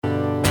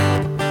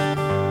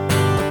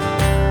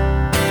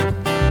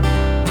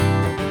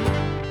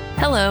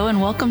Hello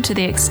and welcome to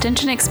the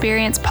Extension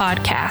Experience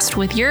podcast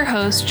with your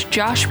hosts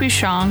Josh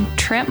Bouchon,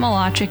 Trent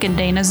Malachik, and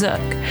Dana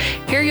Zook.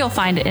 Here you'll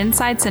find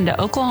insights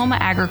into Oklahoma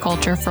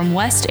agriculture from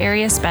West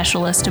Area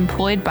specialists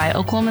employed by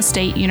Oklahoma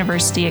State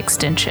University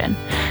Extension.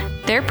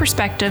 Their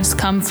perspectives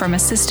come from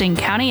assisting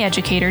county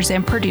educators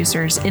and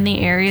producers in the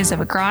areas of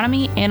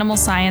agronomy, animal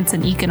science,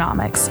 and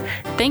economics.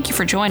 Thank you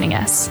for joining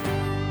us.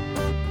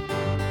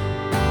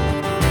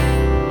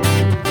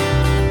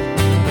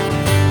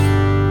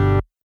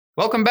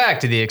 Welcome back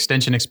to the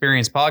Extension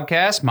Experience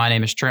podcast. My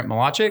name is Trent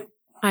Malachik.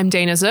 I'm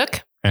Dana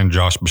Zook. And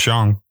Josh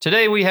Bouchon.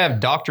 Today we have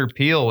Dr.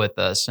 Peel with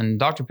us. And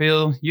Dr.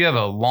 Peel, you have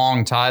a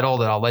long title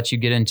that I'll let you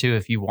get into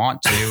if you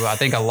want to. I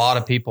think a lot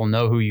of people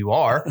know who you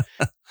are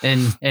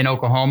in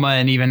Oklahoma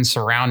and even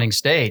surrounding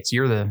states.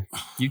 You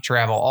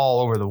travel all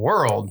over the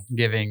world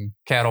giving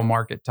cattle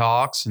market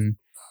talks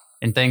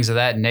and things of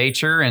that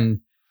nature. And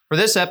for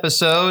this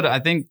episode, I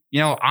think,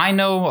 I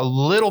know a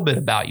little bit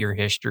about your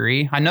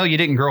history. I know you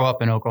didn't grow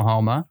up in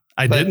Oklahoma.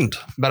 I didn't.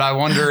 But I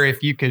wonder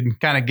if you could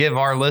kind of give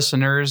our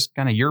listeners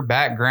kind of your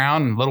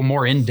background and a little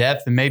more in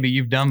depth than maybe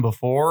you've done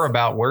before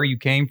about where you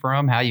came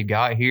from, how you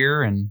got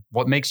here, and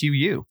what makes you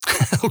you.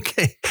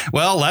 Okay.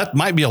 Well, that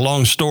might be a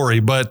long story,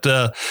 but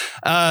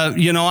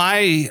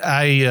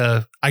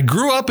I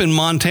grew up in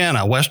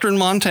Montana, western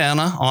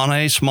Montana, on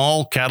a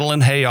small cattle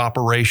and hay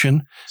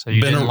operation. So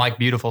you didn't like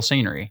beautiful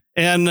scenery.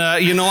 And,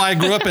 I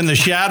grew up in the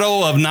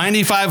shadow of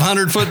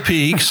 9,500 foot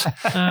peaks,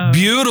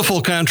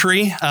 beautiful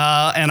country.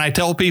 And I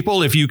tell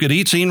people if you could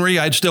eat scenery,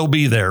 I'd still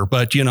be there.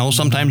 But,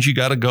 sometimes you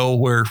got to go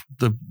where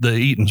the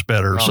eating's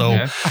better. Okay. So,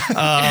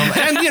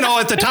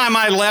 at the time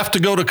I left to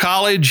go to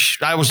college,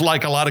 I was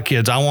like a lot of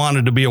kids. I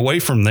wanted to be away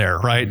from there,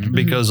 right? Mm-hmm.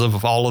 Because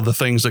of all of the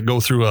things that go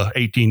through a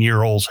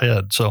 18-year-old's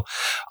head. So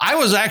I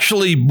was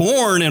actually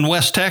born in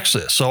West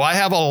Texas. So I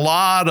have a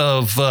lot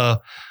of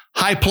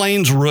high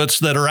plains roots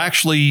that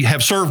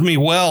have served me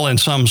well in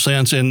some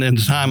sense in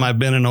the time I've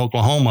been in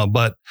Oklahoma.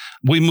 But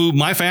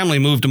my family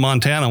moved to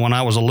Montana when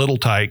I was a little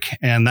tyke,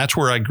 and that's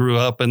where I grew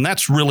up. And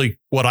that's really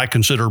what I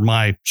consider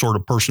my sort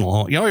of personal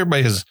home.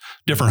 Everybody has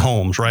different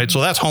homes, right?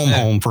 So that's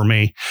home for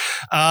me.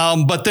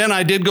 But then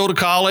I did go to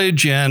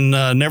college and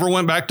never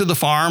went back to the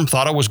farm.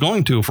 Thought I was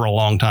going to for a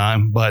long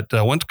time, but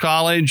went to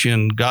college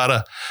and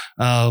got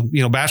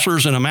a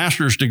bachelor's and a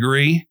master's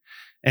degree.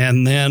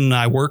 And then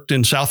I worked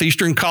in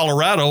southeastern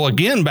Colorado,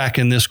 again back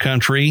in this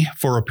country,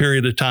 for a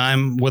period of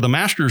time with a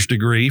master's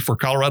degree for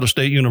Colorado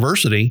State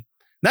University.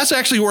 That's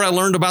actually where I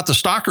learned about the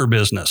stocker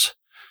business.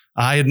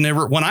 I had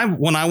never, when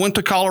I went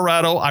to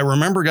Colorado, I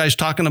remember guys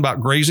talking about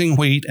grazing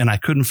wheat, and I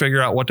couldn't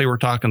figure out what they were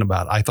talking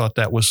about. I thought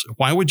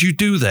why would you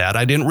do that?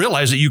 I didn't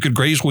realize that you could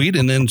graze wheat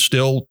and then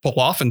still pull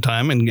off in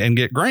time and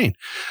get grain.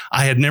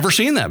 I had never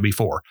seen that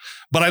before,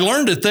 but I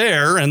learned it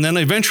there. And then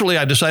eventually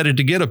I decided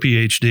to get a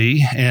PhD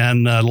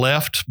and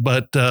left.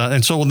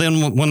 And so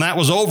then when that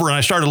was over and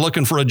I started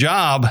looking for a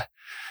job,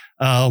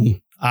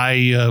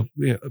 I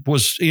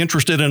was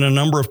interested in a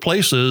number of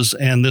places,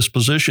 and this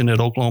position at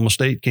Oklahoma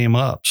State came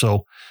up.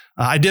 So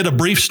I did a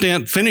brief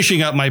stint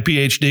finishing up my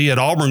PhD at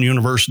Auburn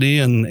University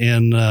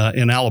in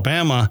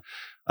Alabama.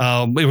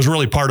 It was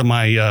really part of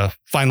my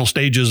final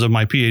stages of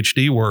my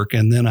PhD work.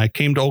 And then I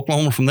came to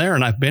Oklahoma from there,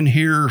 and I've been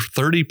here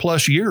 30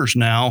 plus years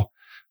now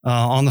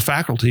on the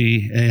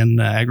faculty in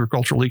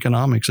agricultural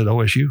economics at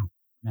OSU.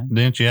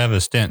 Didn't you have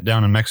a stint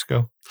down in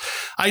Mexico?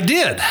 I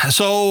did.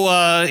 So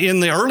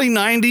in the early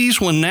 90s,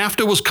 when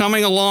NAFTA was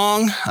coming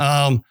along,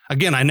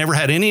 again, I never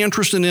had any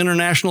interest in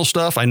international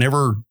stuff. I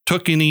never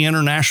took any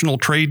international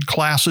trade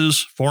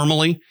classes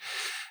formally.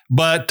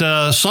 But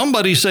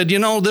somebody said,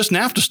 this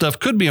NAFTA stuff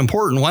could be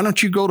important. Why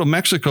don't you go to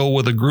Mexico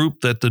with a group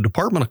that the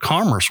Department of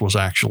Commerce was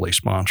actually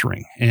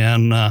sponsoring?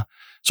 And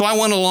so I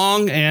went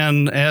along,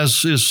 and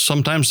as is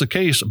sometimes the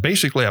case,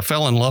 basically I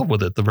fell in love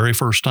with it the very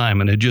first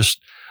time. And it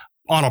just,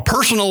 on a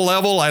personal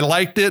level, I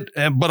liked it,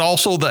 but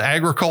also the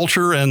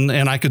agriculture, and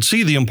I could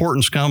see the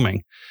importance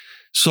coming.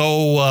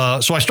 So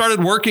I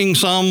started working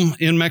some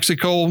in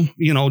Mexico,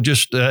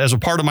 just as a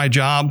part of my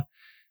job.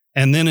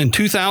 And then in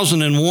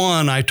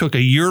 2001, I took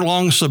a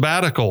year-long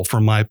sabbatical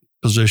from my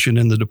position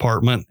in the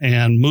department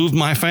and moved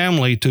my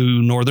family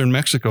to northern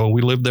Mexico.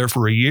 We lived there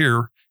for a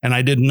year, and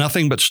I did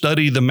nothing but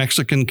study the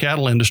Mexican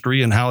cattle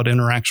industry and how it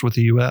interacts with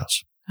the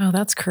U.S. Oh,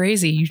 that's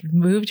crazy. You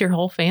moved your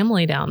whole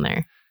family down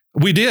there.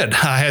 We did.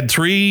 I had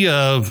three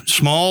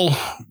small,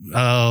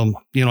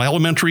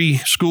 elementary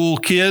school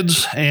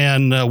kids,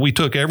 and we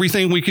took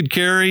everything we could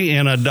carry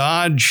in a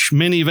Dodge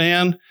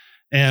minivan.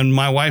 And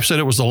my wife said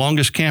it was the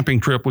longest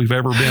camping trip we've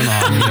ever been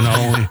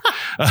on.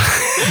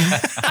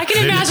 I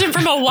can imagine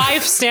from a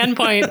wife's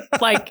standpoint,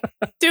 like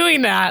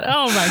doing that.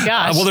 Oh my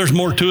gosh. Well, there's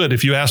more to it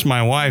if you ask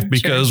my wife,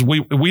 because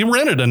we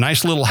rented a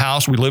nice little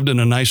house. We lived in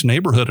a nice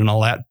neighborhood and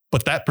all that.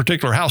 But that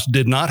particular house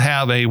did not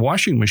have a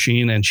washing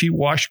machine, and she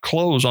washed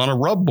clothes on a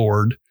rub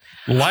board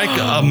like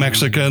a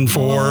Mexican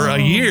for a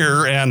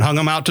year and hung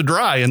them out to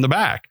dry in the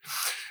back.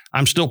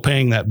 I'm still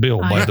paying that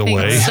bill, by the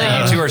way. So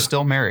you two are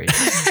still married.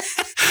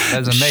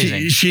 That's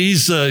amazing.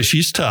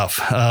 She's tough.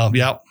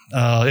 Yeah.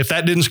 If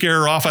that didn't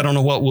scare her off, I don't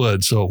know what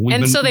would. So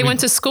they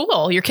went to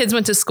school. Your kids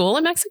went to school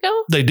in Mexico?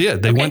 They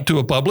did. They went to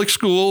a public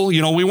school.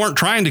 We weren't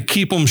trying to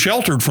keep them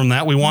sheltered from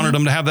that. We wanted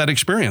them to have that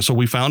experience. So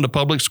we found a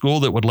public school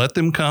that would let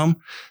them come.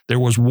 There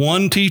was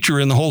one teacher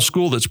in the whole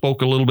school that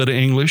spoke a little bit of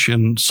English,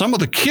 and some of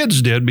the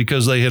kids did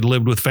because they had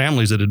lived with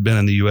families that had been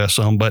in the U.S.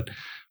 some. But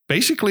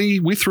basically,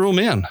 we threw them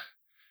in.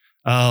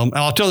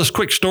 I'll tell this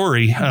quick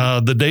story.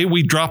 The day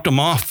we dropped them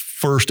off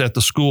first at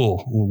the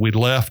school, we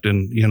left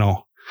and,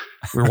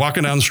 we were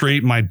walking down the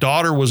street. My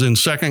daughter was in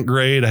 2nd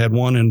grade. I had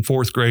one in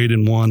 4th grade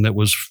and one that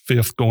was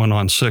 5th going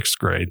on 6th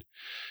grade.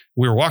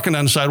 We were walking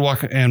down the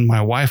sidewalk and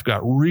my wife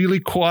got really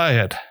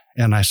quiet.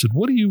 And I said,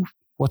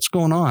 what's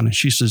going on? And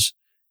she says,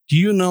 do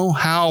you know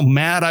how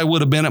mad I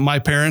would have been at my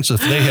parents if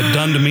they had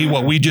done to me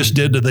what we just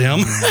did to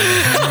them?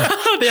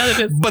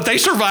 But they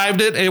survived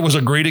it. It was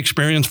a great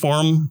experience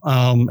for them.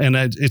 And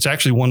it's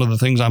actually one of the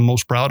things I'm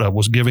most proud of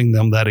was giving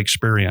them that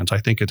experience. I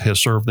think it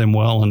has served them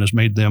well and has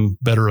made them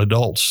better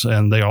adults.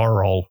 And they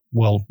are all,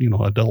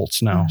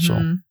 adults now.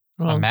 Mm-hmm.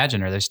 So I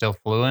imagine, are they still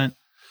fluent?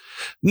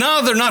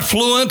 No, they're not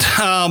fluent,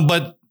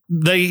 but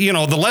they,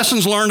 the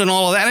lessons learned and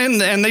all of that.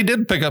 And they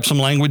did pick up some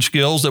language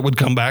skills that would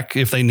come back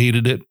if they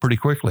needed it pretty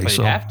quickly. Well,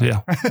 so,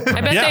 yeah.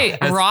 I bet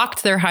they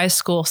rocked their high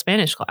school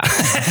Spanish class.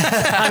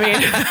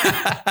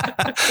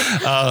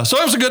 So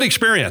it was a good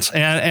experience.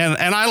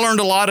 And I learned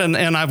a lot and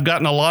I've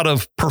gotten a lot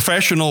of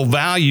professional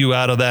value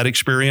out of that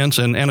experience.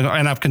 And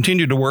I've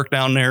continued to work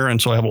down there. And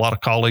so I have a lot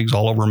of colleagues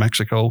all over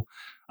Mexico.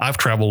 I've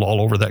traveled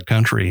all over that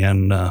country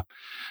and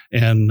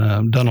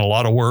done a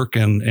lot of work.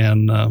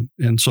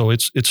 And so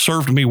it's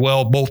served me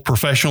well, both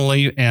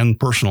professionally and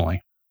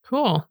personally.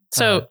 Cool.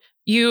 So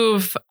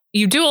you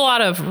do a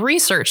lot of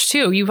research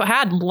too. You've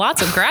had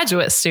lots of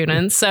graduate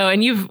students. So,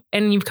 and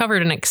you've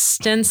covered an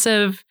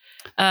extensive,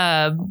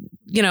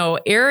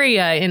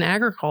 area in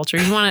agriculture.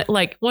 You want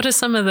to what are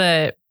some of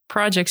the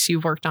projects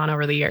you've worked on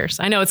over the years?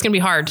 I know it's going to be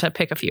hard to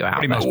pick a few out. What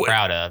are you most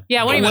proud of?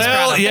 Yeah, what are you most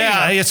proud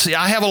of?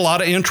 I have a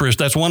lot of interest.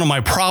 That's one of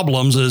my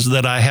problems is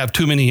that I have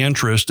too many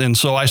interests. And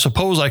so I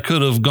suppose I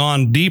could have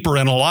gone deeper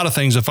in a lot of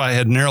things if I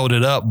had narrowed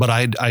it up, but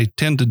I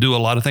tend to do a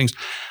lot of things.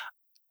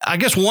 I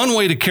guess one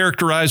way to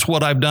characterize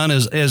what I've done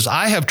is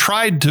I have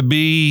tried to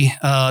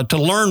to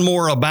learn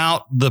more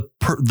about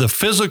the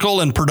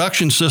physical and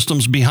production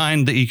systems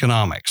behind the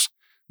economics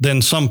than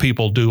some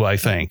people do, I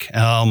think.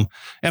 And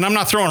I'm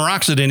not throwing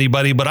rocks at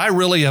anybody, but I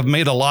really have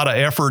made a lot of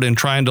effort in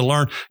trying to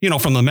learn,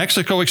 from the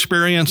Mexico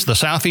experience, the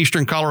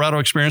southeastern Colorado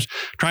experience,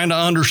 trying to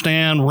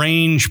understand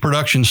range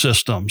production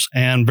systems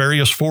and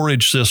various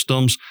forage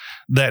systems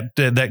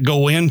that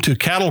go into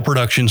cattle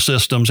production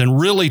systems and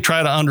really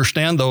try to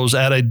understand those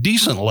at a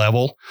decent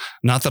level.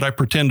 Not that I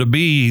pretend to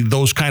be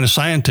those kind of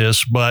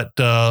scientists, but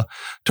to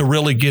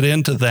really get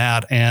into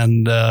that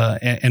and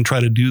try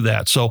to do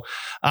that. So,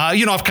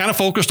 I've kind of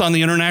focused on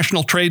the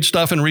international trade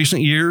stuff in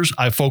recent years.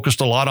 I've focused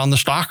a lot on the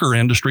stocker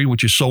industry,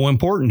 which is so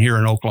important here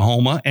in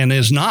Oklahoma and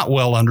is not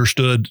well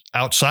understood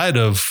outside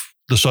of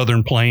the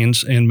Southern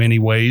Plains in many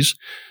ways.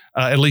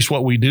 At least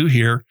what we do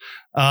here.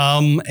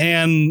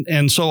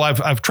 And so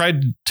I've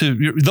tried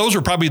to, those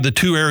are probably the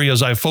two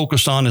areas I've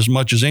focused on as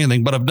much as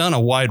anything, but I've done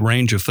a wide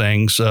range of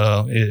things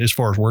as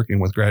far as working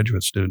with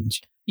graduate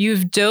students.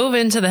 You've dove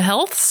into the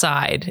health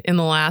side in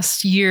the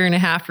last year and a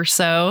half or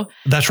so.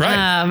 That's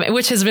right.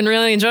 Which has been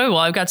really enjoyable.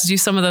 I've got to do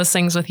some of those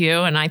things with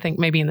you, and I think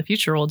maybe in the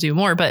future we'll do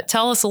more. But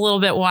tell us a little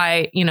bit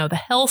why,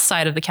 the health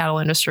side of the cattle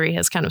industry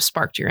has kind of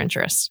sparked your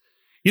interest.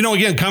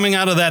 Again, coming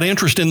out of that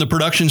interest in the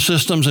production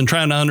systems and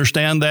trying to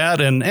understand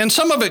that. And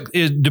some of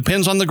it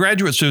depends on the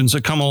graduate students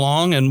that come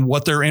along and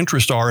what their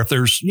interests are. If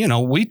there's,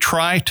 we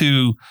try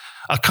to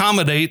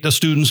accommodate the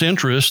student's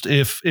interest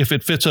if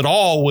it fits at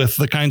all with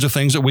the kinds of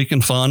things that we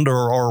can fund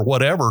or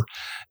whatever.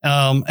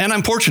 And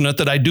I'm fortunate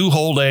that I do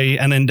hold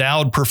an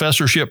endowed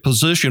professorship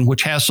position,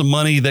 which has some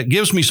money that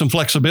gives me some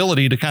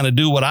flexibility to kind of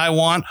do what I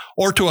want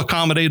or to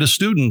accommodate a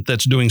student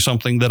that's doing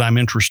something that I'm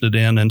interested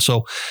in. And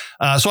so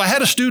I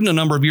had a student a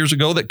number of years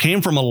ago that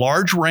came from a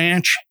large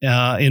ranch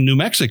in New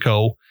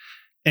Mexico.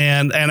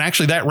 And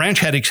actually that ranch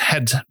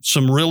had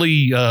some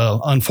really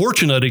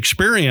unfortunate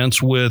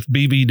experience with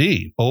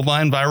BVD,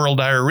 bovine viral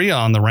diarrhea,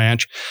 on the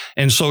ranch.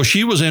 And so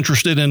she was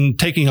interested in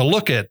taking a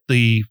look at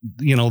the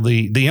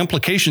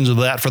implications of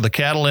that for the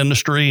cattle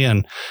industry.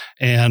 And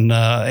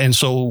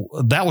so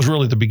that was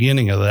really the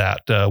beginning of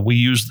that. We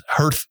used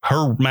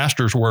her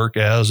master's work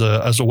as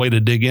a way to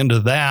dig into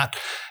that.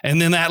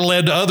 And then that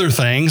led to other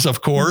things,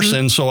 of course. Mm-hmm.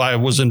 And so I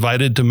was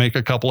invited to make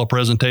a couple of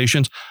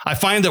presentations. I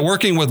find that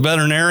working with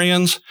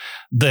veterinarians,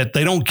 that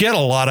they don't get a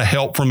lot of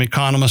help from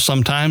economists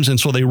sometimes. And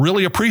so they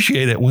really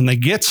appreciate it when they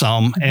get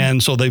some. Mm-hmm.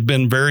 And so they've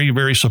been very,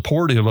 very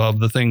supportive of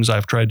the things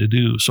I've tried to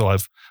do. So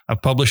I've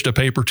published a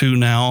paper or two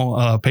now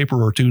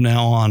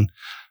on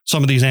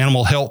some of these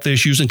animal health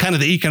issues and kind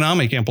of the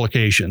economic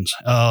implications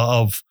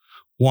of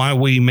why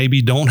we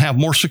maybe don't have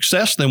more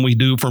success than we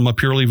do from a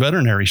purely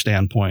veterinary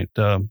standpoint.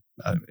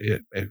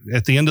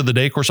 at the end of the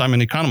day, of course, I'm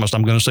an economist.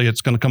 I'm going to say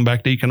it's going to come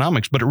back to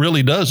economics, but it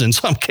really does in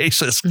some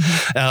cases.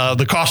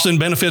 The costs and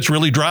benefits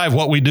really drive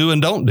what we do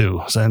and don't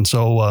do. And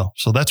so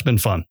that's been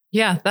fun.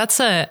 Yeah, that's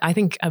I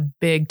think a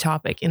big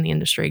topic in the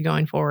industry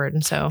going forward.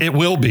 And so it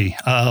will be.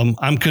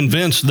 I'm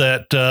convinced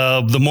that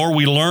the more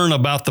we learn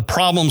about the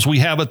problems we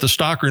have at the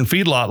stocker and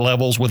feedlot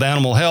levels with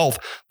animal health,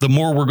 the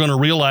more we're going to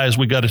realize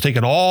we got to take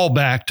it all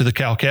back to the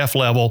cow-calf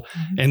level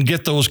and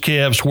get those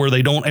calves where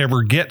they don't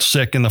ever get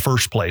sick in the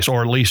first place,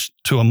 or at least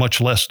to a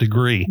much less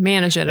degree.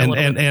 Manage it a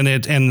little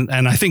bit.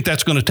 And I think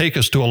that's going to take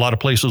us to a lot of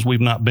places we've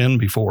not been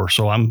before.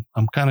 So I'm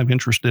kind of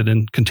interested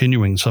in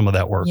continuing some of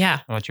that work. Yeah.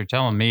 What you're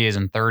telling me is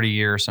in 30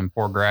 years, some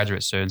poor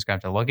graduate students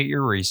got to look at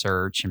your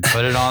research and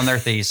put it on their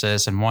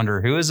thesis and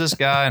wonder, who is this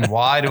guy and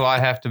why do I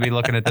have to be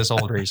looking at this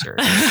old research?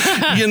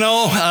 I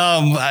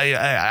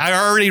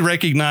already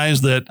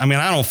recognize that. I mean,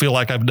 I don't feel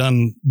like I've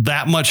done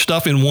that much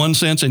stuff in one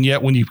sense. And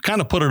yet when you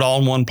kind of put it all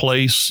in one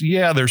place,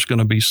 yeah, there's going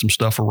to be some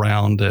stuff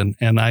around.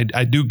 And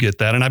I do get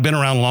that. And I've been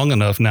around long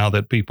enough now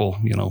that people,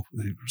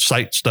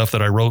 cite stuff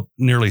that I wrote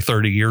nearly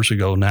 30 years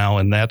ago now.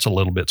 And that's a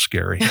little bit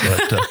scary.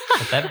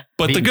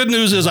 But the good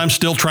news is I'm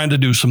still trying to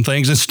do some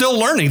things and still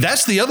learning.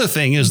 That's the other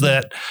thing is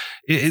that,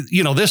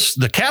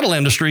 the cattle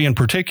industry in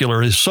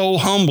particular is so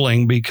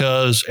humbling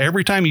because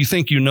every time you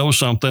think you know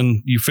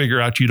something, you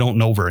figure out you don't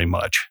know very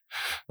much.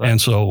 But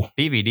and so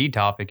BVD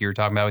topic you were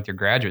talking about with your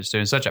graduate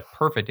students, such a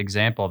perfect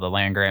example of the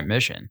land grant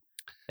mission.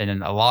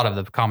 And a lot of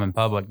the common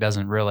public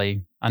doesn't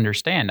really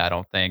understand, I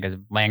don't think,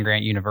 land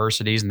grant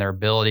universities and their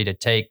ability to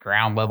take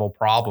ground level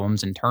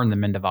problems and turn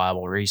them into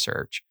viable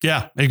research.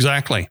 Yeah,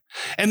 exactly.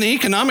 And the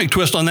economic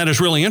twist on that is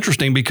really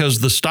interesting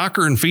because the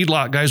stocker and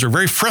feedlot guys are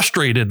very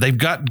frustrated. They've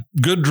got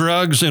good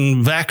drugs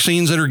and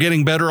vaccines that are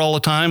getting better all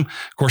the time.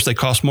 Of course, they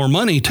cost more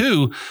money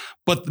too,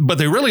 but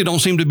they really don't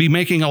seem to be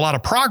making a lot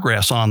of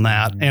progress on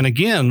that. And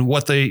again,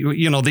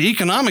 the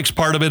economics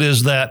part of it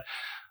is that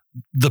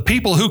the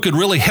people who could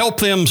really help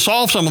them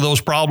solve some of those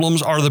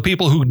problems are the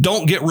people who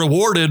don't get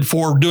rewarded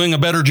for doing a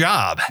better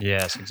job.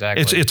 Yes,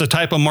 exactly. It's a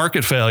type of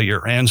market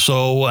failure. And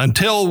so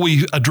until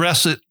we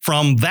address it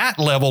from that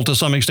level to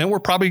some extent, we're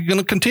probably going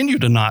to continue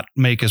to not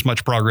make as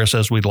much progress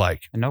as we'd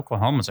like. And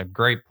Oklahoma is a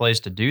great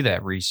place to do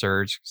that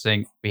research.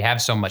 Saying we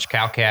have so much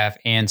cow-calf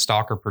and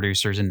stocker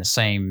producers in the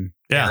same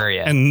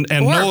area. And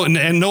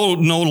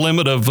no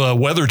limit of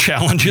weather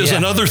challenges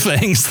and other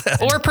things.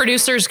 Or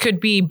producers could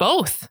be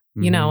both.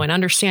 And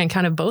understand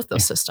kind of both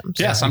those systems.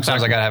 Yeah,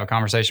 sometimes I got to have a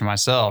conversation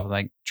myself.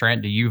 Like,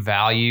 Trent, do you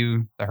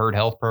value the herd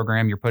health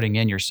program you're putting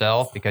in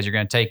yourself? Because you're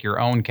going to take your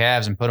own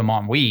calves and put them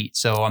on wheat.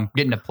 So I'm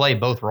getting to play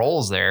both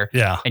roles there.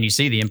 Yeah. And you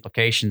see the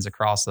implications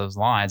across those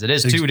lines. It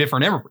is two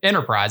different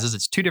enterprises.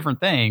 It's two different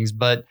things,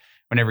 but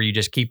whenever you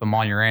just keep them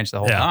on your ranch the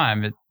whole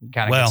time, it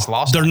kind of gets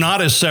lost. They're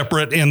not as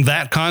separate in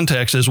that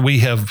context as we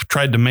have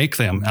tried to make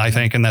them, I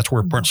think. And that's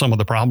where some of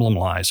the problem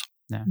lies.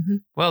 Yeah. Mm-hmm.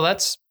 Well,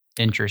 that's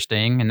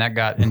interesting, and that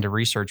got into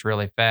research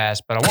really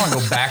fast, but I want to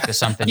go back to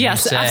something you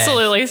said. Yes,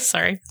 absolutely.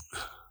 Sorry.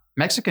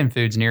 Mexican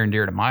food's near and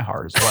dear to my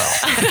heart as well.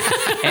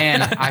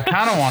 And I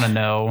kind of want to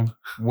know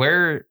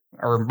where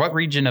or what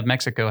region of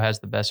Mexico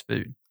has the best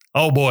food.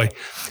 Oh boy.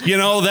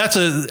 That's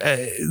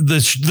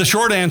the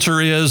short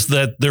answer is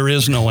that there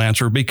is no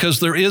answer because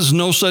there is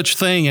no such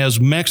thing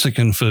as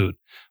Mexican food.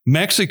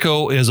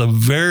 Mexico is a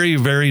very,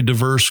 very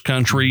diverse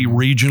country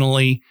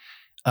regionally.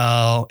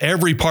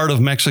 Every part of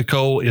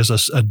Mexico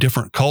is a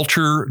different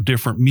culture,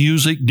 different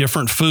music,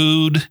 different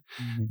food,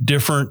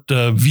 different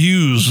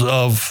views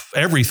of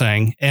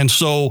everything. And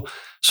so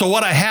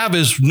what I have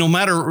is no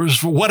matter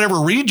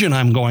whatever region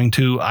I'm going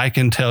to, I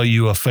can tell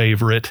you a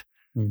favorite.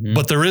 Mm-hmm.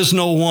 But there is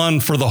no one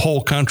for the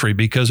whole country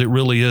because it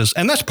really is.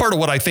 And that's part of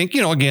what I think,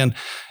 again,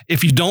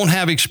 if you don't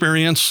have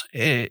experience,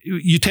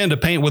 you tend to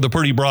paint with a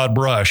pretty broad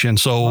brush. And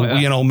so,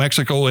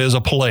 Mexico is a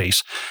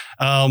place.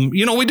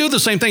 We do the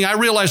same thing. I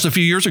realized a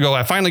few years ago,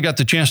 I finally got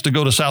the chance to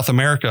go to South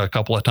America a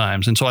couple of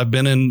times. And so I've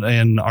been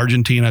in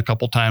Argentina a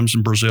couple of times,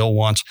 in Brazil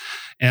once,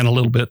 and a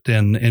little bit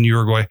in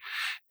Uruguay.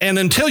 And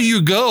until you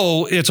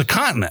go, it's a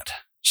continent.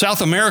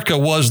 South America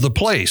was the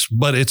place,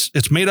 but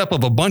it's made up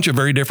of a bunch of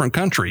very different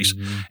countries.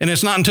 Mm-hmm. And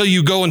it's not until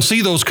you go and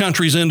see those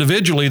countries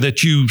individually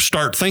that you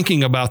start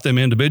thinking about them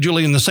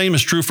individually. And the same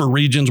is true for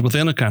regions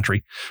within a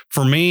country.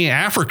 For me,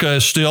 Africa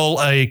is still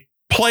a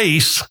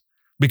place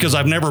because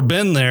I've never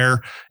been there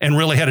and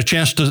really had a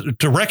chance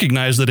to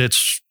recognize that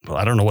it's,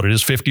 I don't know what it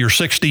is, 50 or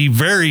 60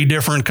 very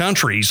different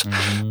countries,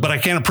 but I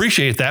can't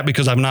appreciate that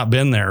because I've not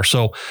been there.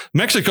 So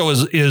Mexico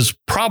is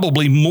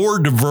probably more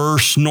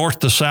diverse north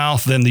to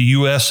south than the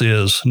U.S.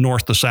 is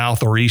north to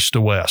south or east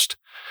to west.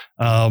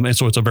 And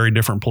so it's a very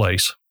different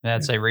place.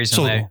 I'd say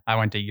recently I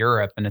went to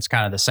Europe and it's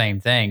kind of the same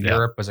thing. Yeah.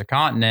 Europe was a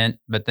continent,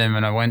 but then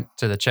when I went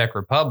to the Czech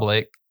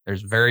Republic,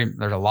 there's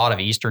a lot of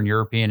Eastern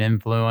European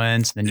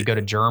influence. Then you go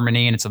to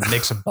Germany and it's a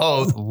mix of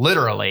both,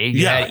 literally.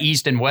 You had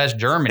East and West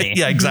Germany.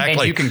 Yeah, exactly.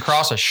 And you can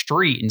cross a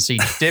street and see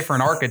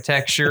different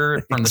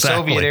architecture from the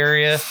Soviet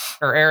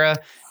era.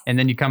 And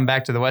then you come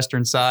back to the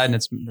Western side and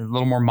it's a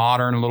little more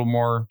modern, a little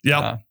more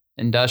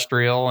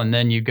industrial, and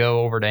then you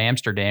go over to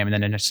Amsterdam,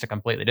 and then it's a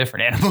completely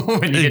different animal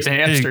when you get to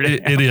Amsterdam.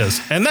 It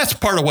is. And that's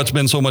part of what's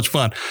been so much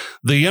fun.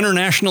 The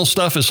international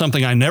stuff is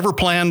something I never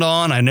planned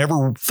on. I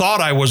never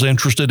thought I was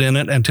interested in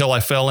it until I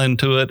fell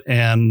into it.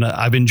 And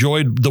I've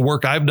enjoyed the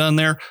work I've done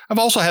there. I've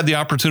also had the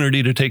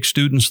opportunity to take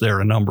students there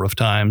a number of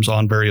times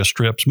on various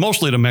trips,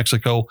 mostly to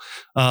Mexico,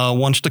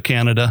 once to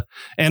Canada.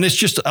 And it's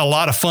just a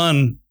lot of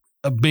fun.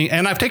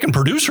 And I've taken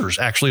producers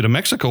actually to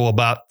Mexico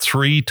about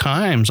 3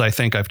 times. I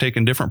think I've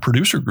taken different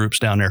producer groups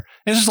down there.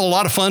 And it's just a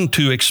lot of fun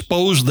to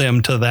expose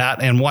them to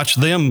that and watch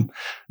them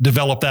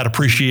develop that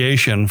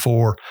appreciation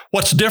for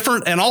what's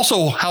different and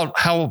also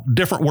how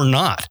different we're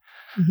not.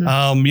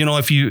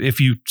 Mm-hmm. If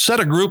you set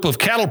a group of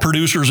cattle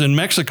producers in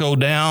Mexico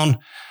down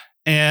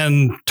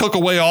and took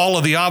away all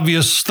of the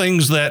obvious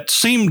things that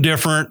seem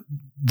different,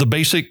 the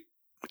basic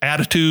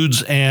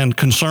attitudes and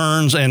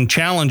concerns and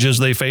challenges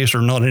they face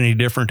are not any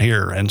different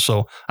here. And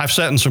so I've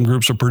sat in some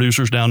groups of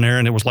producers down there,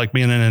 and it was like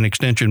being in an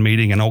extension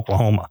meeting in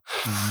Oklahoma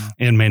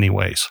in many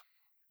ways.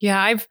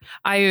 Yeah,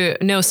 I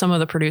know some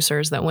of the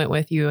producers that went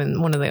with you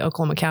in one of the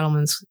Oklahoma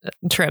Cattlemen's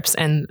trips,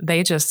 and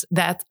they just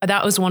that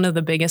was one of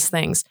the biggest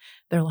things.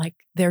 They're like,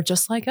 they're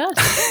just like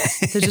us.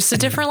 They're just a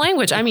different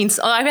language. I mean,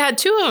 I've had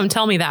 2 of them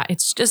tell me that.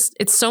 It's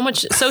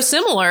so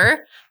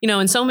similar,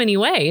 in so many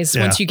ways.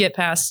 Yeah. Once you get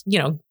past,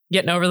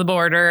 getting over the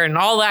border and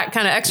all that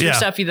kind of extra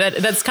stuff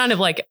that's kind of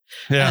like,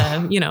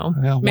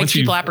 makes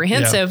people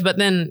apprehensive, but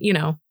then,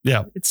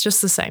 it's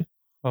just the same.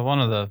 Well, one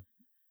of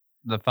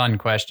the fun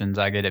questions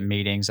I get at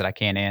meetings that I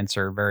can't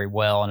answer very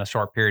well in a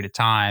short period of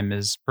time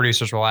is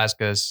producers will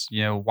ask us,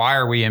 why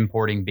are we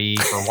importing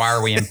beef or why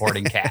are we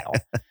importing cattle?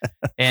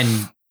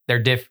 And they're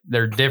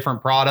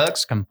different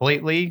products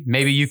completely.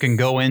 Maybe you can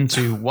go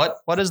into what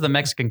is the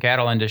Mexican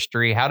cattle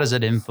industry? How does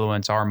it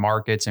influence our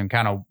markets, and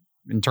kind of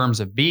in terms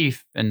of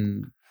beef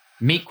and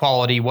meat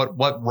quality,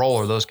 what role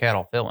are those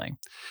cattle filling?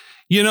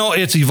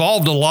 It's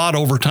evolved a lot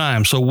over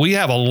time. So we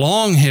have a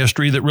long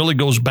history that really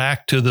goes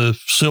back to the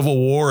Civil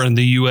War in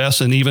the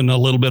U.S. and even a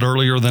little bit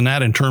earlier than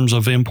that in terms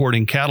of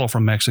importing cattle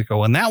from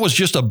Mexico. And that was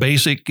just a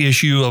basic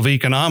issue of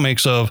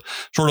economics of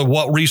sort of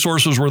what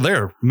resources were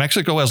there.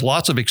 Mexico has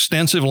lots of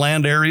extensive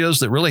land areas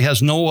that really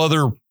has no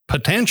other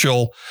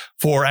potential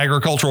for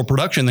agricultural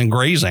production than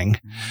grazing,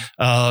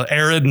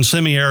 arid and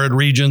semi-arid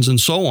regions and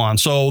so on.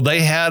 So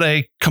they had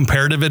a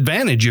comparative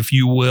advantage, if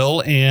you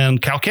will, in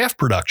cow-calf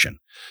production.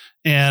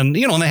 And,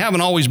 and they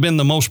haven't always been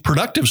the most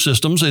productive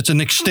systems. It's an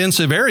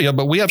extensive area,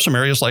 but we have some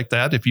areas like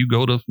that. If you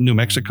go to New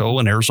Mexico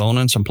and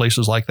Arizona and some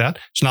places like that,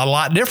 it's not a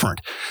lot different.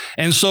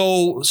 And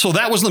so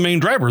that was the main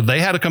driver.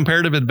 They had a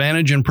comparative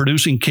advantage in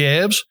producing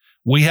calves.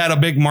 We had a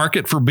big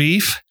market for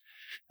beef.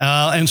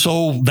 And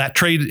so that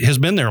trade has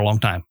been there a long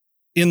time.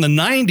 In the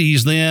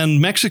 90s, then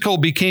Mexico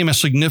became a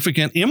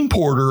significant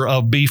importer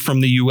of beef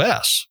from the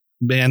U.S.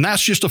 And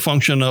that's just a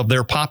function of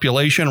their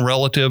population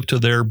relative to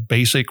their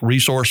basic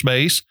resource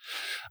base.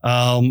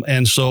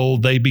 And so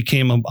they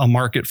became a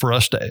market for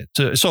us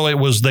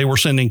they were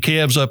sending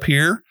calves up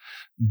here.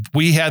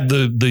 We had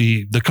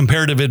the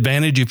comparative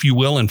advantage, if you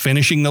will, in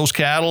finishing those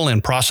cattle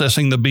and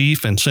processing the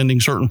beef and sending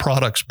certain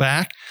products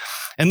back.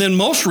 And then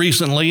most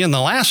recently, in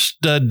the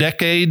last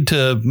decade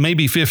to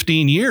maybe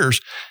 15 years,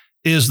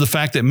 is the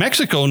fact that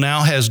Mexico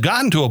now has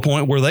gotten to a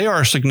point where they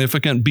are a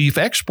significant beef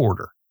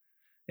exporter.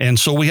 And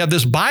so we have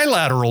this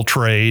bilateral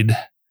trade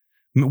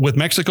with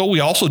Mexico. We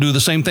also do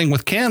the same thing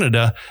with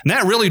Canada. And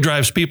that really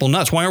drives people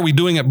nuts. Why are we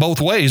doing it both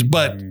ways?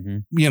 But,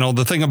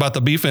 the thing about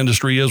the beef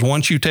industry is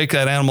once you take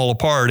that animal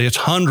apart, it's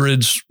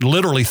hundreds,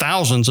 literally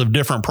thousands of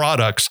different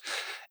products.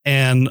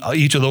 And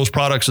each of those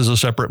products is a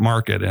separate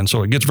market. And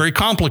so it gets very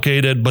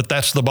complicated, but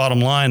that's the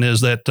bottom line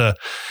is that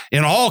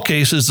in all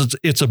cases,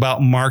 it's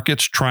about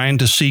markets trying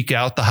to seek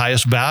out the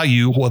highest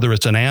value, whether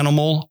it's an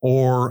animal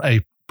or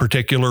a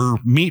particular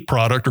meat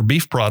product or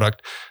beef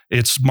product.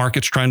 It's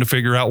markets trying to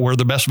figure out where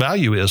the best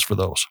value is for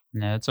those.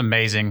 Yeah, it's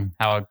amazing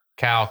how a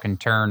cow can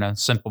turn a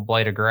simple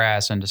blade of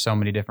grass into so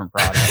many different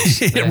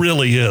products. It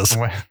really is.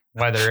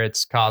 Whether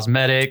it's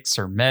cosmetics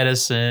or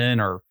medicine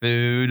or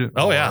food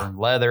or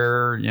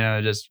leather,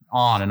 just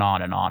on and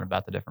on and on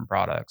about the different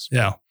products.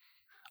 Yeah.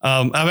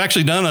 I've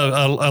actually done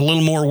a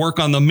little more work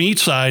on the meat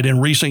side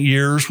in recent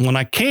years. When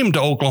I came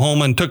to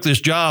Oklahoma and took this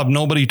job,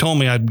 nobody told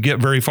me I'd get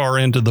very far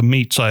into the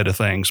meat side of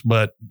things.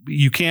 But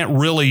you can't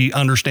really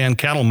understand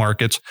cattle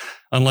markets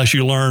unless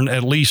you learn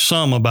at least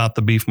some about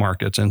the beef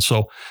markets. And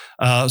so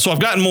I've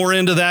gotten more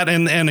into that.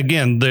 And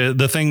again,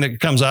 the thing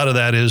that comes out of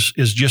that is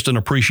just an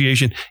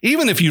appreciation.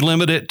 Even if you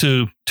limit it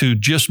to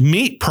just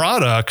meat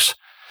products,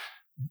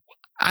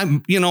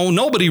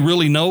 nobody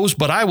really knows,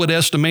 but I would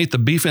estimate the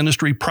beef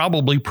industry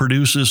probably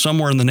produces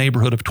somewhere in the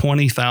neighborhood of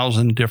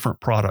 20,000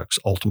 different products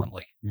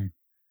ultimately.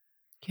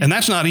 And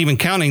that's not even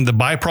counting the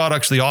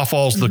byproducts, the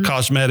offals, the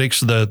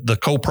cosmetics, the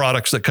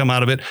co-products that come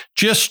out of it,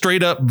 just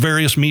straight up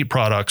various meat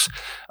products.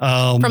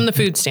 From the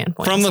food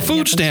standpoint. From the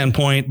food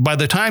standpoint, by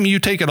the time you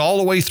take it all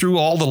the way through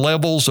all the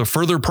levels of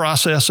further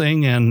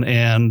processing and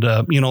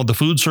the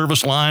food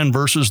service line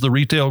versus the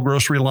retail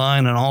grocery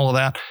line and all of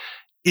that,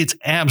 it's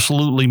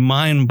absolutely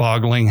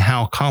mind-boggling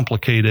how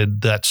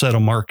complicated that set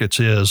of markets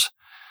is.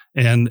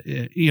 And,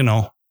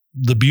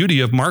 the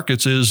beauty of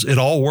markets is it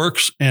all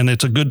works, and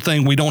it's a good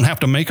thing we don't have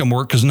to make them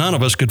work, because none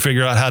of us could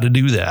figure out how to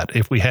do that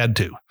if we had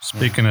to.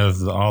 Speaking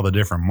of all the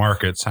different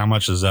markets, how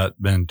much has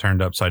that been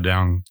turned upside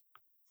down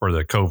for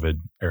the COVID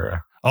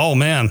era? Oh,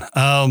 man.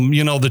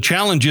 The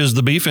challenges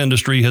the beef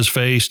industry has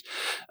faced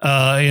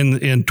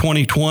in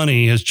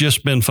 2020 has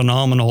just been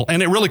phenomenal.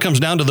 And it really comes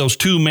down to those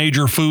two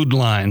major food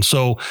lines.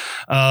 So,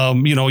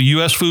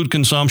 U.S. food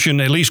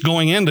consumption, at least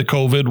going into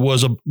COVID,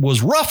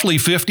 was roughly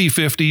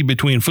 50-50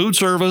 between food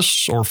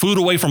service, or food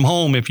away from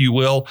home, if you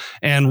will,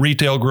 and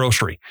retail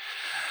grocery.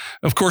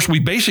 Of course, we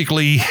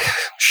basically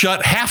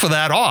shut half of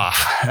that off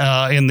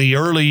in the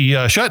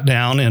early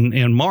shutdown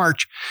in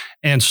March.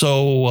 And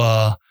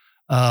so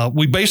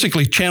we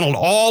basically channeled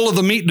all of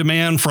the meat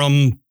demand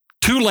from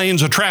 2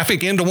 lanes of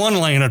traffic into 1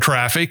 lane of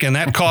traffic, and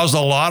that caused a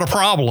lot of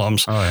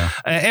problems. Oh, yeah.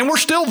 And we're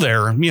still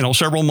there,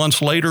 several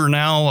months later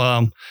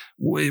now.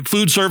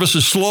 Food service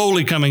is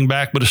slowly coming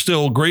back, but it's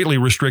still greatly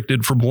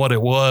restricted from what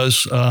it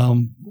was.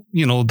 The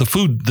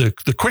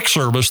quick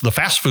service, the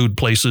fast food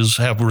places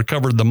have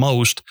recovered the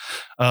most.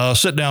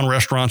 Sit-down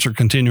restaurants are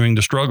continuing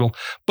to struggle,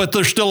 but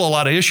there's still a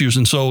lot of issues.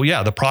 And so,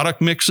 the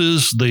product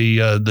mixes,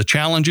 the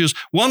challenges.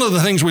 One of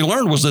the things we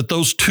learned was that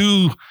those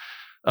two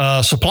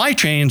supply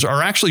chains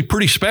are actually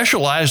pretty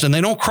specialized, and they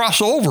don't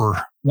cross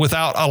over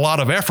without a lot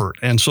of effort.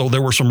 And so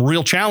there were some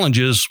real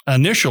challenges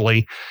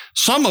initially,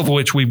 some of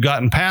which we've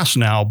gotten past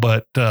now,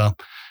 but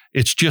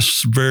it's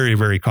just very,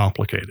 very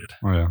complicated.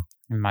 Oh, yeah.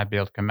 We might be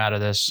able to come out of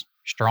this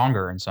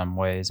stronger in some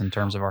ways in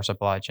terms of our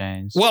supply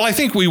chains. Well, I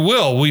think we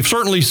will. We've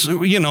certainly,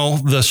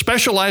 the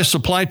specialized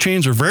supply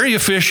chains are very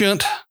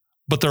efficient,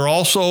 but they're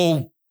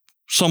also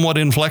somewhat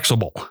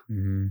inflexible.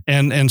 Mm-hmm.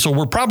 And so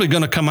we're probably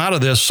going to come out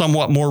of this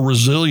somewhat more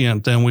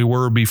resilient than we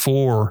were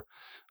before.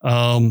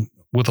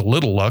 With a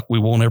little luck, we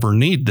won't ever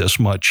need this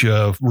much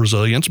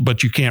resilience,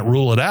 but you can't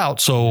rule it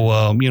out.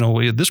 So,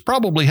 this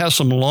probably has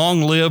some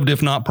long-lived,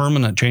 if not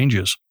permanent,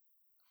 changes.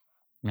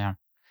 Yeah.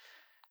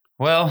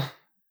 Well,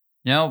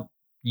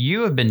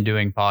 you have been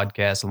doing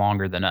podcasts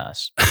longer than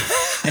us.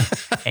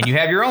 And you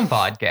have your own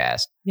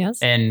podcast. Yes.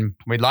 And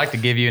we'd like to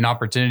give you an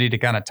opportunity to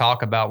kind of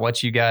talk about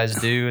what you guys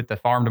do at the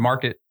Farm to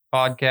Market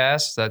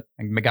podcast. That,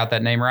 I got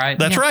that name right?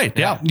 That's right.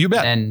 Yeah, you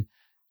bet. And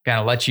kind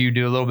of let you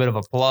do a little bit of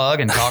a plug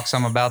and talk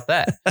some about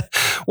that.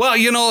 Well,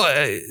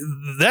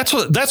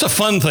 that's a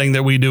fun thing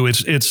that we do.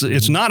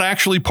 It's not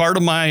actually part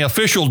of my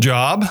official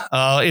job.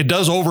 It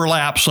does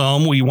overlap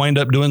some. We wind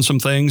up doing some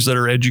things that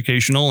are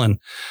educational,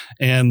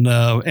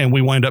 and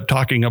we wind up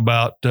talking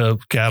about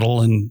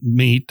cattle and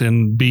meat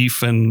and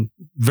beef and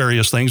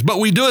various things, but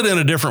we do it in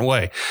a different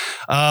way.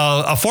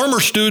 A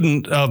former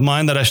student of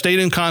mine that I stayed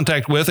in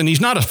contact with, and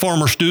he's not a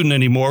former student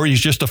anymore.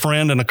 He's just a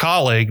friend and a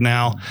colleague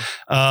now.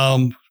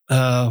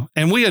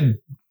 And we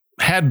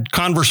had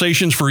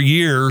conversations for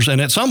years.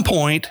 And at some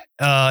point,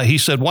 he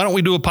said, "Why don't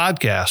we do a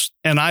podcast?"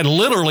 And I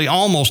literally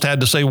almost had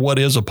to say, "What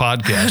is a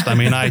podcast?" I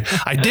mean, I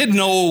did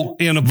know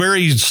in a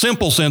very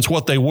simple sense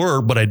what they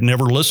were, but I'd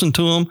never listened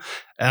to them.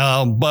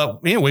 But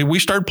anyway, we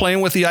started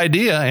playing with the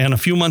idea, and a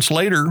few months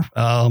later,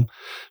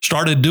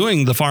 started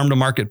doing the Farm to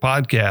Market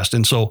podcast.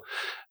 And so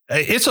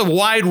it's a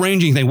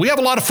wide-ranging thing. We have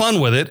a lot of fun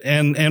with it,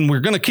 and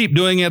we're going to keep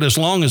doing it as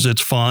long as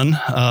it's fun.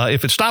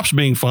 If it stops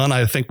being fun,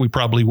 I think we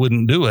probably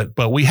wouldn't do it.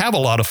 But we have a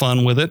lot of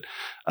fun with it.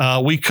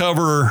 We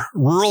cover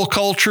rural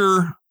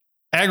culture,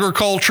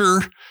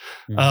 agriculture,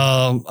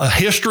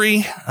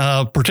 history,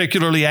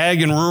 particularly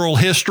ag and rural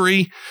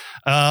history,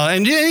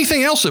 and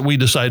anything else that we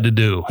decide to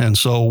do. And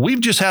so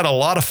we've just had a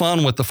lot of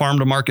fun with the Farm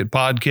to Market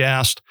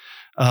podcast.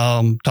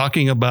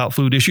 Talking about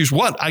food issues.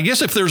 I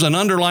guess if there's an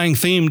underlying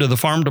theme to the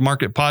Farm to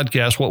Market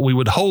podcast, what we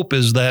would hope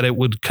is that it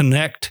would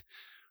connect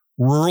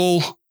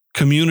rural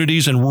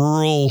communities and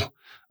rural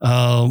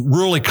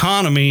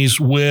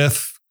economies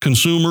with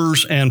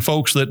consumers and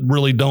folks that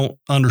really don't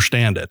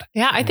understand it.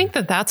 Yeah, I think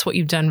that's what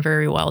you've done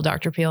very well,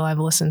 Dr. Peel. I've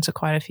listened to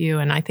quite a few,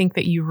 and I think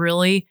that you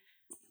really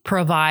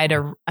provide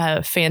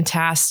a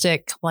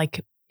fantastic,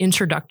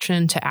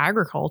 introduction to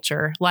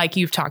agriculture. Like,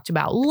 you've talked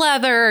about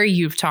leather,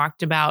 you've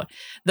talked about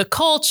the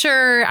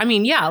culture. I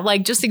mean, yeah,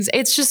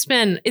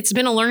 it's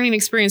been a learning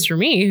experience for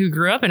me who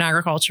grew up in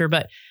agriculture,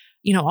 but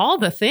all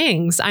the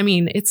things. I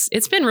mean,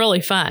 it's been really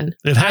fun.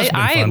 It has been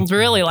fun. I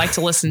really like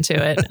to listen to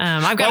it.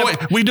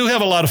 We do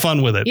have a lot of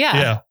fun with it.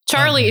 Yeah.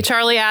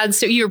 Charlie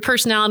adds to your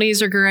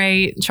personalities are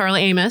great.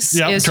 Charlie Amos.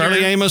 Yeah.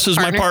 Charlie Amos is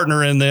my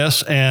partner in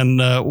this, and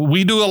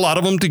we do a lot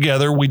of them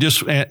together. We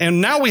just,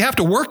 and now we have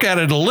to work at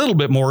it a little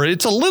bit more.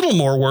 It's a little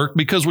more work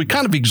because we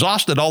kind of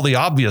exhausted all the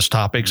obvious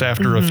topics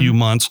after a few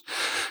months.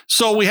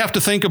 So we have to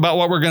think about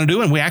what we're going to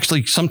do. And we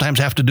actually sometimes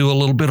have to do a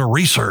little bit of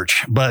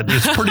research, but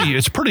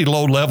it's pretty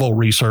low level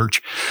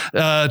research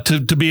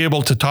to be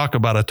able to talk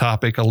about a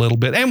topic a little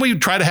bit. And we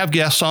try to have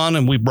guests on,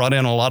 and we brought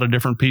in a lot of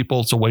different people.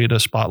 It's a way to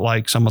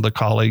spotlight some of the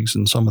colleagues colleagues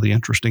and some of the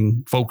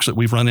interesting folks that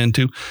we've run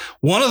into.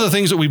 One of the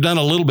things that we've done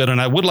a little bit, and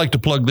I would like to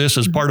plug this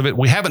as part of it,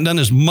 we haven't done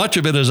as much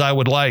of it as I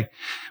would like.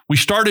 We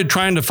started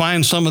trying to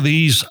find some of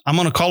these, I'm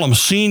going to call them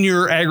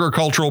senior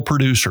agricultural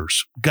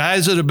producers,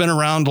 guys that have been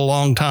around a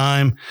long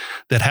time,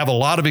 that have a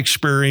lot of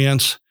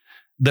experience,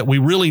 that we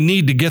really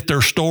need to get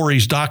their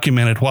stories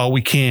documented while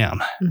we can.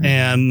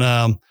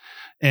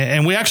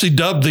 And we actually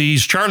dubbed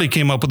these, Charlie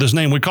came up with this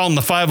name, we call them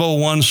the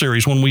 501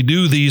 series when we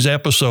do these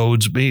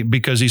episodes,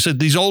 because he said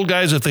these old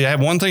guys, if they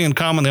have one thing in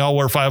common, they all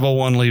wear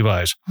 501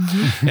 Levi's.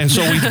 And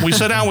so we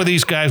sat down with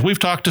these guys. We've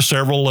talked to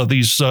several of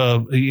these,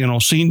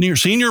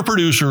 senior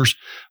producers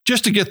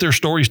just to get their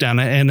stories down.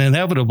 And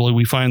inevitably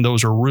we find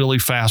those are really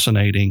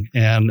fascinating.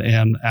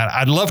 And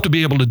I'd love to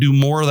be able to do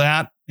more of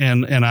that.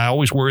 And I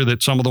always worry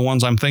that some of the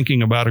ones I'm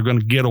thinking about are going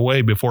to get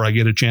away before I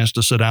get a chance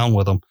to sit down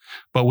with them.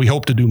 But we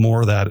hope to do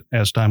more of that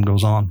as time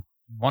goes on.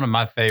 One of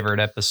my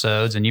favorite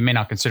episodes, and you may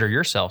not consider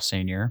yourself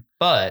senior,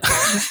 but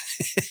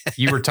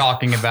you were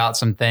talking about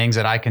some things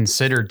that I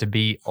considered to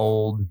be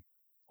old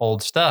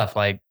stuff,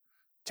 like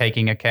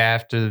taking a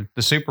calf to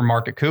the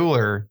supermarket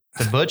cooler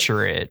to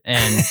butcher it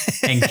and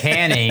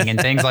canning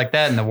and things like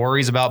that. And the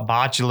worries about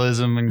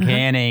botulism and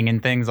canning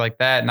and things like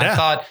that. And I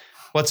thought,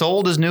 what's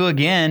old is new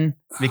again,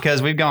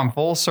 because we've gone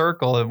full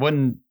circle. I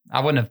wouldn't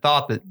have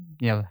thought that,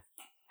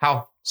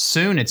 how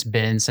soon it's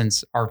been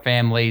since our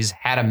families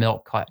had a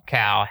milk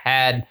cow,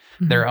 had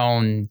their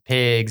own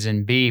pigs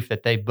and beef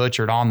that they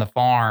butchered on the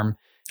farm.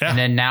 Yeah. And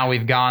then now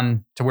we've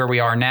gone to where we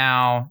are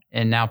now,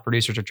 and now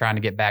producers are trying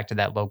to get back to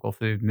that local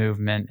food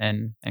movement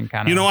and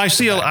kind of.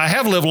 I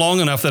have lived long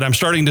enough that I'm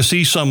starting to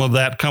see some of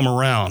that come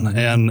around,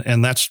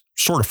 and that's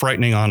sort of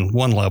frightening on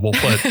one level.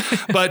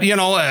 But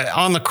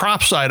on the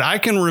crop side, I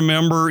can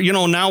remember.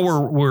 Now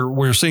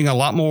we're seeing a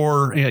lot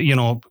more.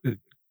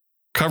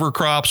 Cover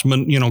crops,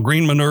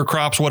 green manure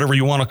crops, whatever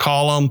you want to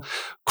call them,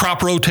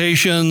 crop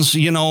rotations.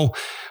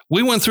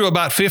 We went through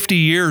about 50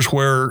 years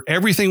where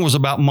everything was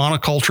about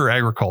monoculture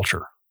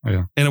agriculture.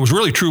 Yeah. And it was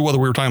really true whether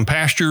we were talking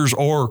pastures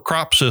or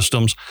crop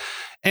systems.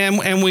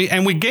 And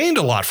we gained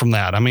a lot from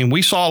that. I mean,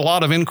 we saw a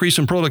lot of increase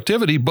in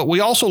productivity, but we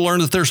also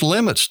learned that there's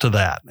limits to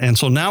that. And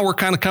so now we're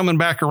kind of coming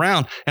back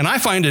around. And I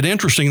find it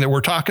interesting that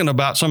we're talking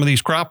about some of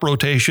these crop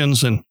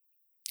rotations and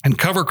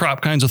cover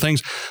crop kinds of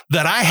things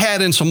that I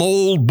had in some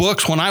old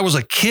books when I was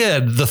a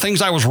kid, the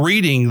things I was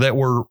reading that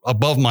were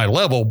above my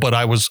level, but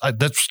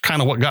that's kind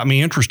of what got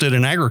me interested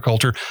in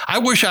agriculture. I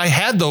wish I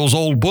had those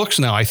old books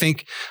now. I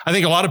think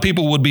a lot of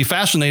people would be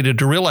fascinated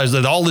to realize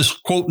that all this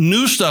quote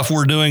new stuff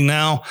we're doing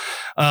now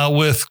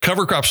with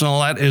cover crops and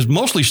all that is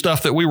mostly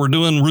stuff that we were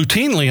doing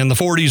routinely in the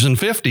 40s and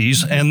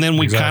 50s. And then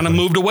we kind of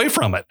moved away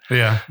from it.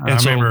 Yeah. I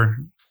remember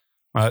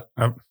I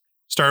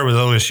started with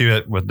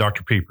OSU with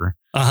Dr. Pieper.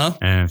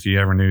 And if you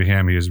ever knew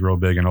him, he was real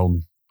big in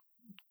old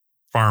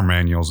farm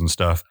manuals and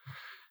stuff.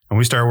 And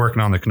we started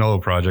working on the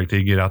canola project.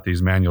 He'd get out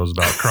these manuals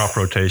about crop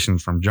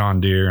rotations from John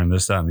Deere and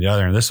this, that, and the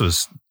other. And this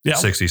was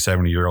 60,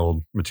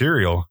 70-year-old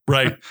material.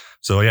 Right.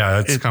 So,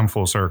 it's come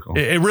full circle.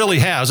 It really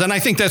has. And I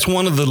think that's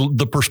one of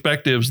the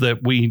perspectives that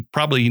we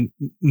probably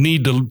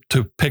need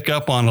to pick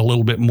up on a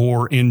little bit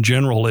more in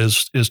general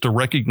is to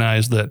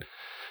recognize that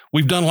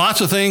we've done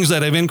lots of things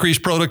that have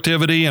increased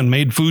productivity and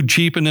made food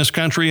cheap in this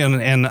country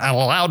and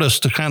allowed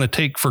us to kind of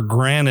take for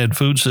granted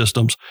food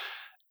systems.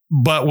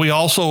 But we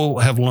also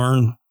have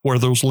learned where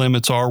those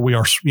limits are. We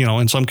are,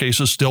 in some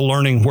cases still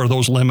learning where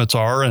those limits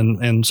are.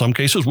 And in some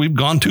cases we've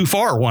gone too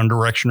far one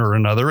direction or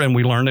another, and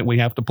we learn that we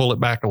have to pull it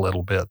back a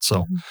little bit.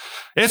 So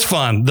it's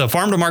fun. The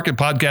Farm to Market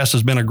podcast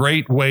has been a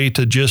great way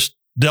to just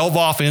delve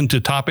off into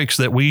topics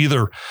that we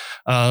either,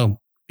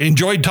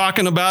 enjoyed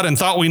talking about and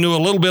thought we knew a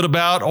little bit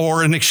about,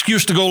 or an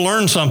excuse to go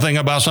learn something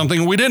about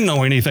something we didn't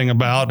know anything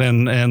about.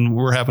 And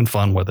we're having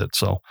fun with it.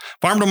 So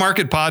Farm to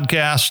Market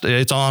podcast,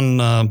 it's on,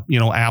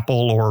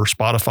 Apple or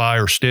Spotify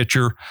or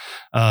Stitcher,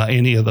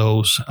 any of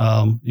those.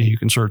 You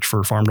can search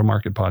for Farm to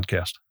Market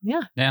podcast.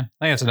 Yeah. Yeah.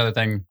 I think that's another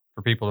thing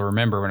for people to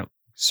remember when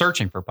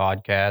searching for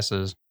podcasts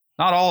is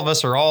not all of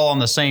us are all on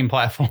the same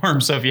platform.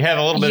 So if you have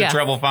a little bit of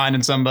trouble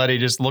finding somebody,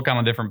 just look on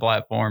a different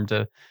platform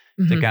to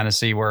kind of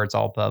see where it's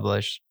all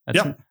published.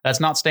 That's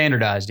not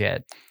standardized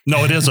yet.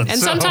 No, it isn't. And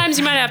sometimes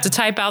you might have to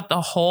type out the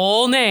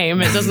whole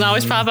name. It doesn't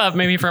always pop up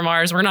maybe from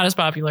ours. We're not as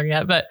popular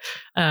yet, but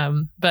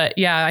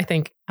yeah, I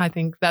think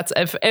that's,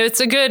 if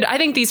it's a good, I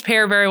think these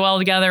pair very well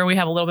together. We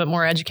have a little bit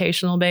more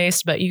educational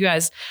based, but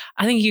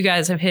I think you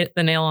guys have hit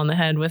the nail on the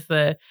head with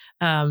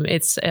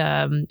it's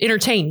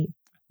entertaining.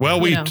 Well,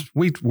 we have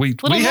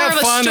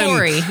fun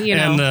story, we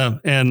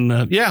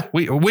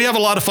have a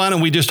lot of fun,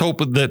 and we just hope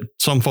that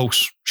some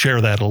folks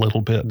share that a little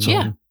bit. So.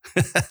 Yeah.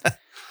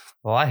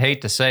 Well, I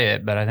hate to say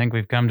it, but I think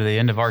we've come to the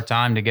end of our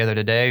time together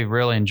today.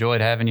 Really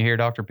enjoyed having you here,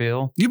 Dr.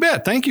 Peel. You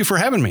bet. Thank you for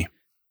having me.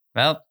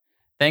 Well,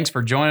 thanks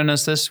for joining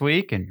us this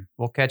week, and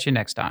we'll catch you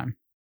next time.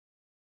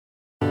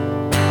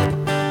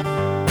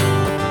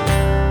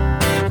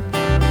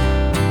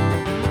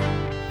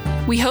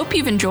 We hope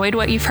you've enjoyed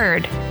what you've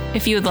heard.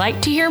 If you would like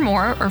to hear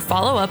more or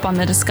follow up on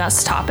the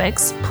discussed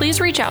topics,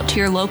 please reach out to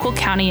your local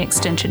county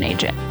extension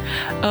agent.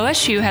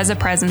 OSU has a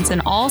presence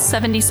in all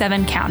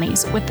 77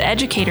 counties, with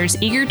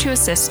educators eager to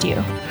assist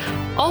you.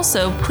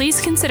 Also, please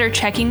consider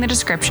checking the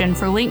description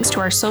for links to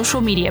our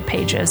social media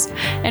pages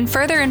and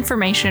further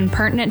information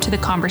pertinent to the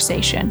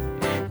conversation.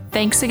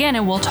 Thanks again,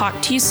 and we'll talk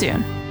to you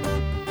soon.